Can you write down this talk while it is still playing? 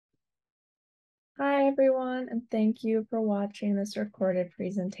everyone, and thank you for watching this recorded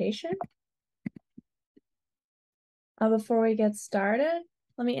presentation. Before we get started,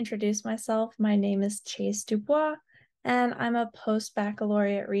 let me introduce myself. My name is Chase DuBois, and I'm a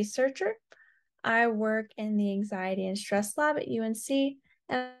post-baccalaureate researcher. I work in the Anxiety and Stress Lab at UNC,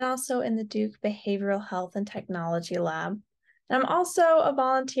 and also in the Duke Behavioral Health and Technology Lab. And I'm also a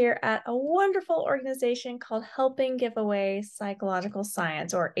volunteer at a wonderful organization called Helping Give Away Psychological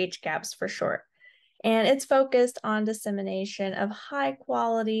Science, or HGAPS for short. And it's focused on dissemination of high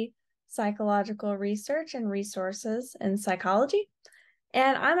quality psychological research and resources in psychology.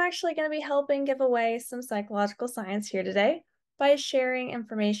 And I'm actually going to be helping give away some psychological science here today by sharing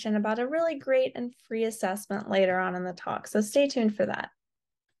information about a really great and free assessment later on in the talk. So stay tuned for that.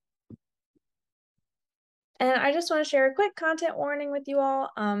 And I just want to share a quick content warning with you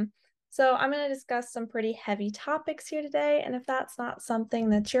all. So I'm going to discuss some pretty heavy topics here today, and if that's not something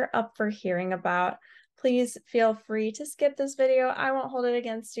that you're up for hearing about, please feel free to skip this video. I won't hold it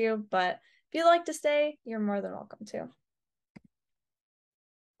against you, but if you'd like to stay, you're more than welcome to.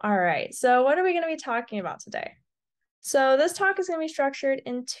 All right, so what are we going to be talking about today? So this talk is going to be structured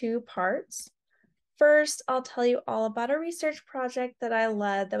in two parts. First, I'll tell you all about a research project that I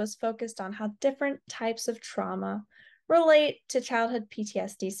led that was focused on how different types of trauma relate to childhood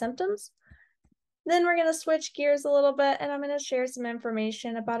PTSD symptoms. Then we're going to switch gears a little bit, and I'm going to share some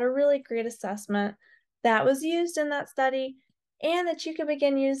information about a really great assessment that was used in that study and that you can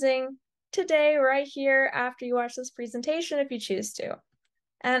begin using today, right here, after you watch this presentation if you choose to.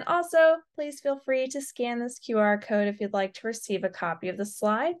 And also, please feel free to scan this QR code if you'd like to receive a copy of the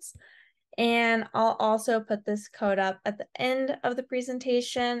slides. And I'll also put this code up at the end of the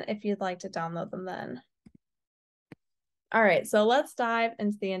presentation if you'd like to download them then. All right, so let's dive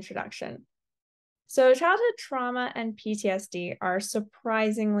into the introduction. So childhood trauma and PTSD are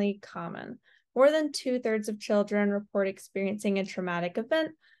surprisingly common. More than 2/3 of children report experiencing a traumatic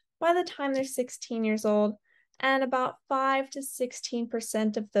event by the time they're 16 years old, and about 5 to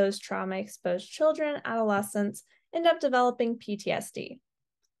 16% of those trauma-exposed children, adolescents, end up developing PTSD.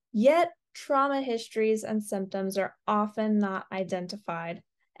 Yet, trauma histories and symptoms are often not identified,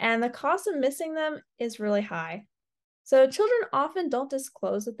 and the cost of missing them is really high. So children often don't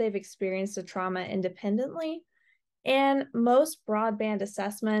disclose that they've experienced a trauma independently, and most broadband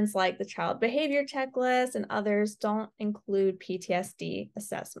assessments like the Child Behavior Checklist and others don't include PTSD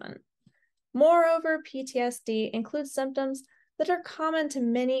assessment. Moreover, PTSD includes symptoms that are common to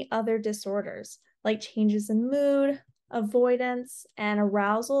many other disorders, like changes in mood, avoidance, and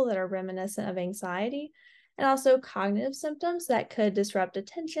arousal that are reminiscent of anxiety, and also cognitive symptoms that could disrupt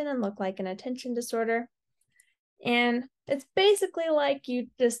attention and look like an attention disorder. And it's basically like you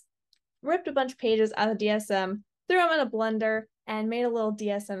just ripped a bunch of pages out of the DSM, threw them in a blender, and made a little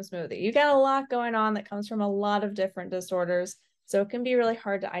DSM smoothie. You got a lot going on that comes from a lot of different disorders, so it can be really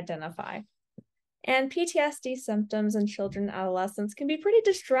hard to identify. And PTSD symptoms in children and adolescents can be pretty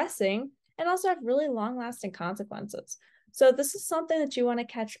distressing and also have really long-lasting consequences. So this is something that you want to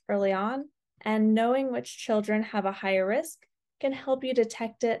catch early on, and knowing which children have a higher risk can help you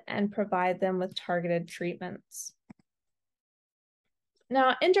detect it and provide them with targeted treatments.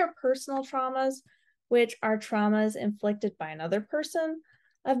 Now, interpersonal traumas, which are traumas inflicted by another person,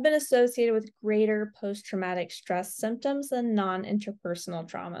 have been associated with greater post-traumatic stress symptoms than non-interpersonal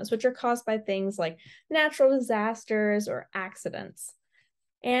traumas, which are caused by things like natural disasters or accidents.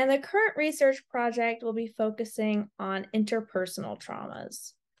 And the current research project will be focusing on interpersonal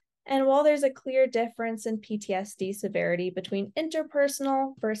traumas. And while there's a clear difference in PTSD severity between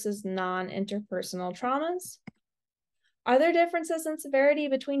interpersonal versus non-interpersonal traumas, are there differences in severity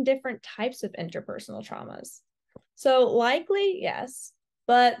between different types of interpersonal traumas? So likely, yes,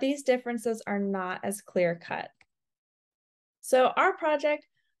 but these differences are not as clear-cut. So our project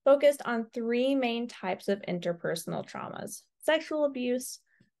focused on 3 main types of interpersonal traumas: sexual abuse,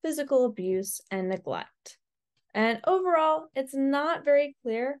 physical abuse, and neglect. And overall, it's not very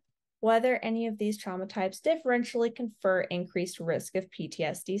clear whether any of these trauma types differentially confer increased risk of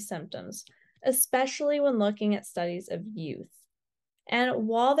PTSD symptoms, especially when looking at studies of youth. And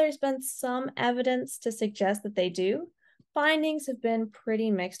while there's been some evidence to suggest that they do, findings have been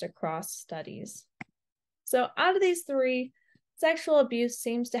pretty mixed across studies. So out of these 3, sexual abuse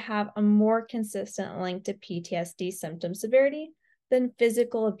seems to have a more consistent link to PTSD symptom severity than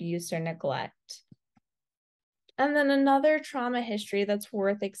physical abuse or neglect. And then another trauma history that's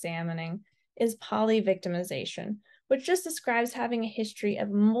worth examining is polyvictimization, which just describes having a history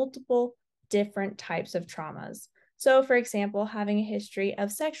of multiple different types of traumas. So, for example, having a history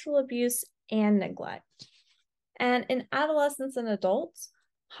of sexual abuse and neglect. And in adolescents and adults,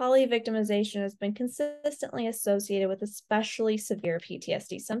 polyvictimization has been consistently associated with especially severe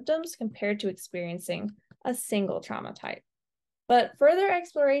PTSD symptoms compared to experiencing a single trauma type. But further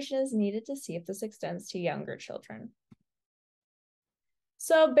exploration is needed to see if this extends to younger children.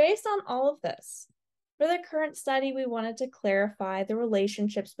 So based on all of this, for the current study, we wanted to clarify the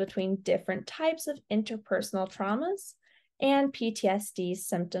relationships between different types of interpersonal traumas and PTSD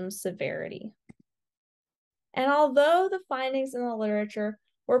symptom severity. And although the findings in the literature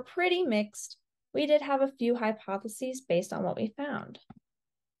were pretty mixed, we did have a few hypotheses based on what we found.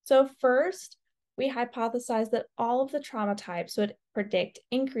 So first, we hypothesized that all of the trauma types would predict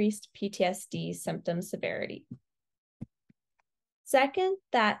increased PTSD symptom severity. Second,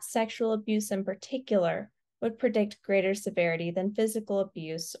 that sexual abuse in particular would predict greater severity than physical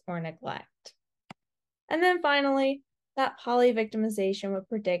abuse or neglect. And then finally, that polyvictimization would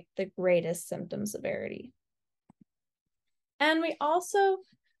predict the greatest symptom severity. And we also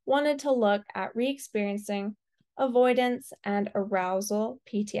wanted to look at re-experiencing, avoidance, and arousal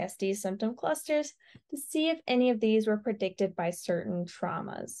PTSD symptom clusters to see if any of these were predicted by certain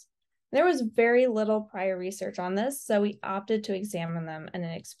traumas. There was very little prior research on this, so we opted to examine them in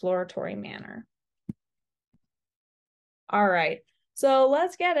an exploratory manner. All right, so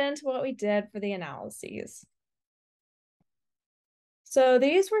let's get into what we did for the analyses. So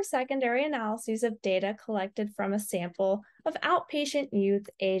these were secondary analyses of data collected from a sample of outpatient youth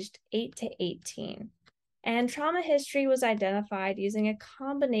aged 8 to 18. And trauma history was identified using a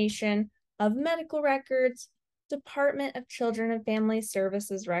combination of medical records, Department of Children and Family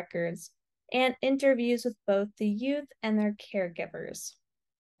Services records, and interviews with both the youth and their caregivers.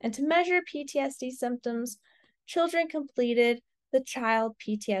 And to measure PTSD symptoms, children completed the Child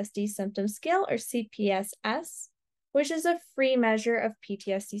PTSD Symptom Scale, or CPSS, which is a free measure of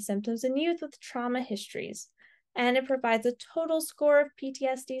PTSD symptoms in youth with trauma histories. And it provides a total score of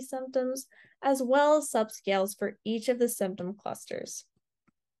PTSD symptoms as well as subscales for each of the symptom clusters.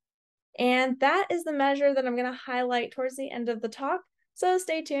 And that is the measure that I'm going to highlight towards the end of the talk, so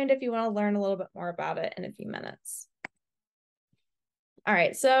stay tuned if you want to learn a little bit more about it in a few minutes. All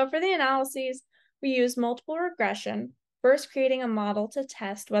right, so for the analyses, we use multiple regression, first creating a model to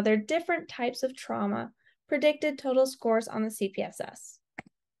test whether different types of trauma predicted total scores on the CPSS,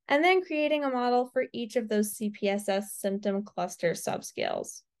 and then creating a model for each of those CPSS symptom cluster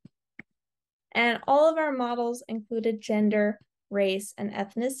subscales. And all of our models included gender, race, and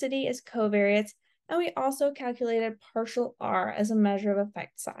ethnicity as covariates, and we also calculated partial R as a measure of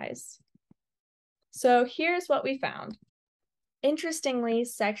effect size. So here's what we found. Interestingly,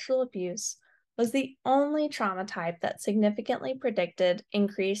 sexual abuse was the only trauma type that significantly predicted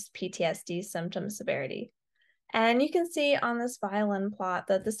increased PTSD symptom severity. And you can see on this violin plot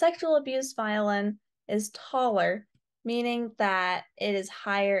that the sexual abuse violin is taller, meaning that it is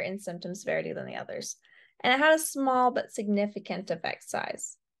higher in symptom severity than the others. And it had a small but significant effect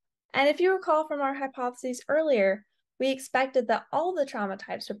size. And if you recall from our hypotheses earlier, we expected that all the trauma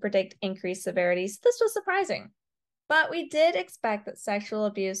types would predict increased severity, so this was surprising. But we did expect that sexual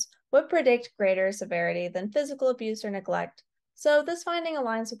abuse would predict greater severity than physical abuse or neglect, so this finding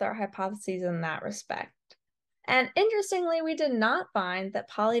aligns with our hypotheses in that respect. And interestingly, we did not find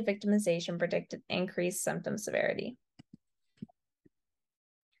that polyvictimization predicted increased symptom severity.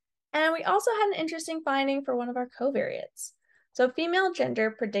 And we also had an interesting finding for one of our covariates. So female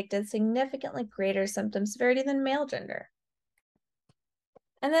gender predicted significantly greater symptom severity than male gender.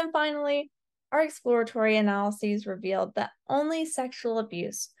 And then finally, our exploratory analyses revealed that only sexual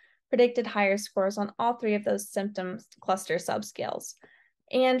abuse predicted higher scores on all three of those symptom cluster subscales,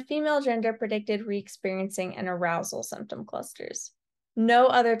 and female gender predicted re-experiencing and arousal symptom clusters. No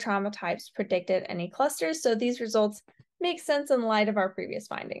other trauma types predicted any clusters, so these results make sense in light of our previous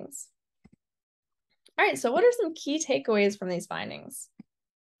findings. All right, so what are some key takeaways from these findings?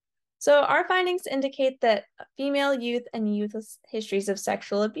 So our findings indicate that female youth and youth with histories of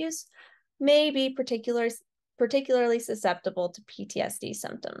sexual abuse may be particularly susceptible to PTSD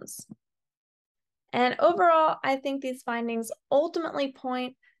symptoms. And overall, I think these findings ultimately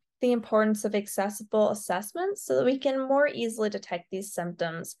point the importance of accessible assessments so that we can more easily detect these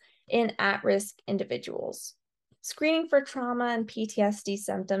symptoms in at-risk individuals. Screening for trauma and PTSD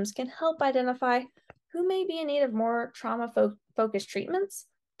symptoms can help identify who may be in need of more trauma-focused treatments,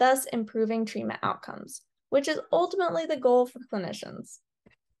 thus improving treatment outcomes, which is ultimately the goal for clinicians.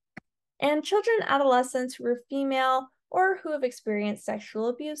 And children and adolescents who are female or who have experienced sexual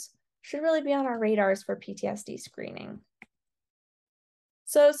abuse should really be on our radars for PTSD screening.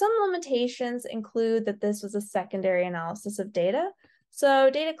 So some limitations include that this was a secondary analysis of data, so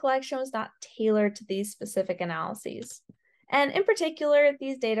data collection was not tailored to these specific analyses. And in particular,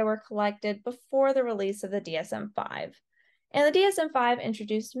 these data were collected before the release of the DSM-5. And the DSM-5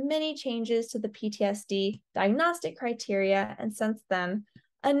 introduced many changes to the PTSD diagnostic criteria, and since then,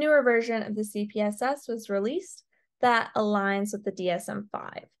 a newer version of the CPSS was released that aligns with the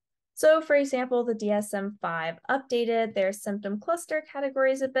DSM-5. So, for example, the DSM-5 updated their symptom cluster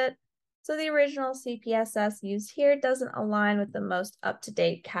categories a bit, so the original CPSS used here doesn't align with the most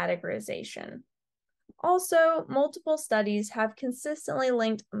up-to-date categorization. Also, multiple studies have consistently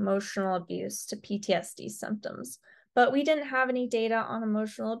linked emotional abuse to PTSD symptoms, but we didn't have any data on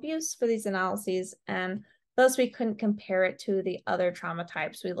emotional abuse for these analyses, and thus we couldn't compare it to the other trauma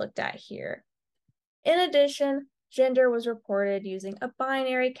types we looked at here. In addition, gender was reported using a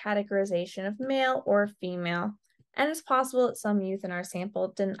binary categorization of male or female, and it's possible that some youth in our sample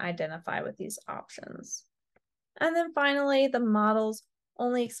didn't identify with these options. And then finally, the models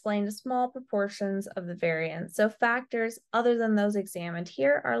only explained small proportions of the variance, so factors other than those examined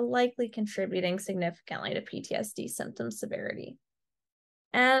here are likely contributing significantly to PTSD symptom severity.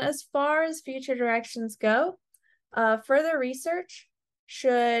 And as far as future directions go, further research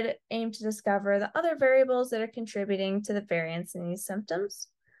should aim to discover the other variables that are contributing to the variance in these symptoms,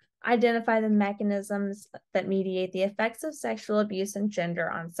 identify the mechanisms that mediate the effects of sexual abuse and gender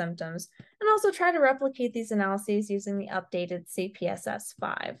on symptoms, and also try to replicate these analyses using the updated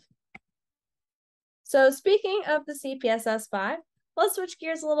CPSS-5. So speaking of the CPSS-5, let's switch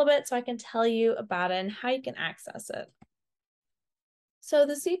gears a little bit so I can tell you about it and how you can access it. So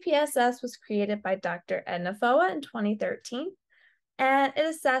the CPSS was created by Dr. Edna Foa in 2013, and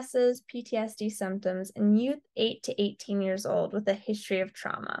it assesses PTSD symptoms in youth 8 to 18 years old with a history of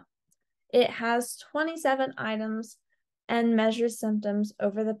trauma. It has 27 items and measures symptoms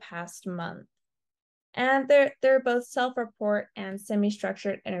over the past month. And they're both self-report and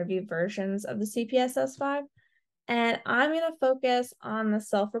semi-structured interview versions of the CPSS-5. And I'm going to focus on the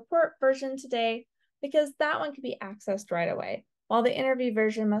self-report version today because that one can be accessed right away, while the interview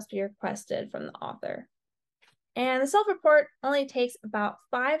version must be requested from the author. And the self-report only takes about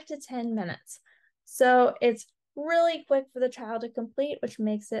 5 to 10 minutes. So it's really quick for the child to complete, which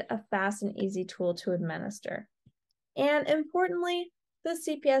makes it a fast and easy tool to administer. And importantly, the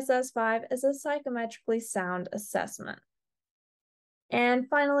CPSS-5 is a psychometrically sound assessment. And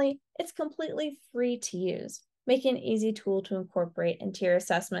finally, it's completely free to use, making an easy tool to incorporate into your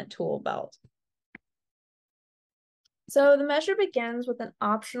assessment tool belt. So the measure begins with an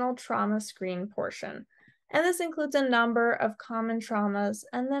optional trauma screen portion, and this includes a number of common traumas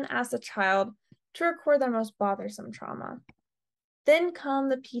and then asks the child to record their most bothersome trauma. Then come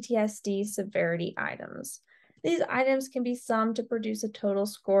the PTSD severity items. These items can be summed to produce a total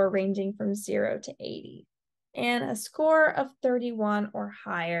score ranging from 0 to 80. And a score of 31 or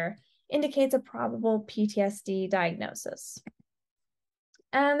higher indicates a probable PTSD diagnosis.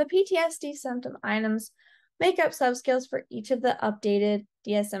 And the PTSD symptom items make up subscales for each of the updated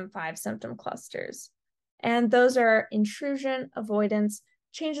DSM-5 symptom clusters. And those are intrusion, avoidance,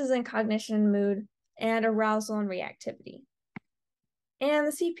 changes in cognition and mood, and arousal and reactivity. And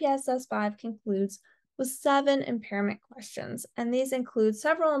the CPSS-5 concludes with 7 impairment questions, and these include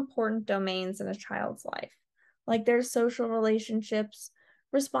several important domains in a child's life, like their social relationships,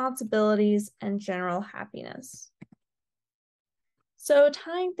 responsibilities, and general happiness. So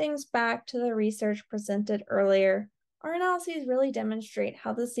tying things back to the research presented earlier, our analyses really demonstrate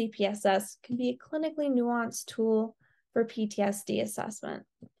how the CPSS can be a clinically nuanced tool for PTSD assessment.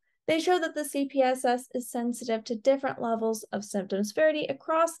 They show that the CPSS is sensitive to different levels of symptom severity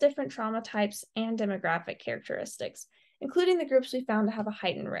across different trauma types and demographic characteristics, including the groups we found to have a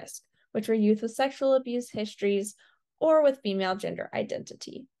heightened risk, which were youth with sexual abuse histories or with female gender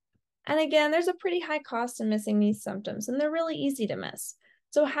identity. And again, there's a pretty high cost in missing these symptoms, and they're really easy to miss.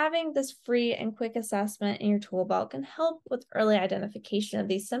 So having this free and quick assessment in your tool belt can help with early identification of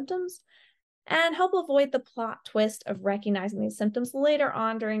these symptoms and help avoid the plot twist of recognizing these symptoms later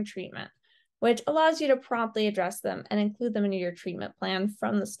on during treatment, which allows you to promptly address them and include them in your treatment plan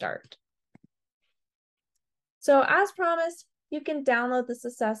from the start. So as promised, you can download this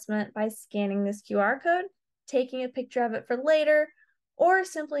assessment by scanning this QR code, taking a picture of it for later, or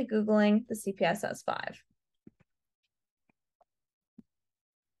simply Googling the CPSS-5.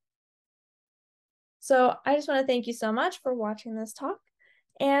 So I just want to thank you so much for watching this talk,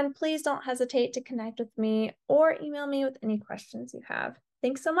 and please don't hesitate to connect with me or email me with any questions you have.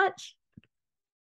 Thanks so much.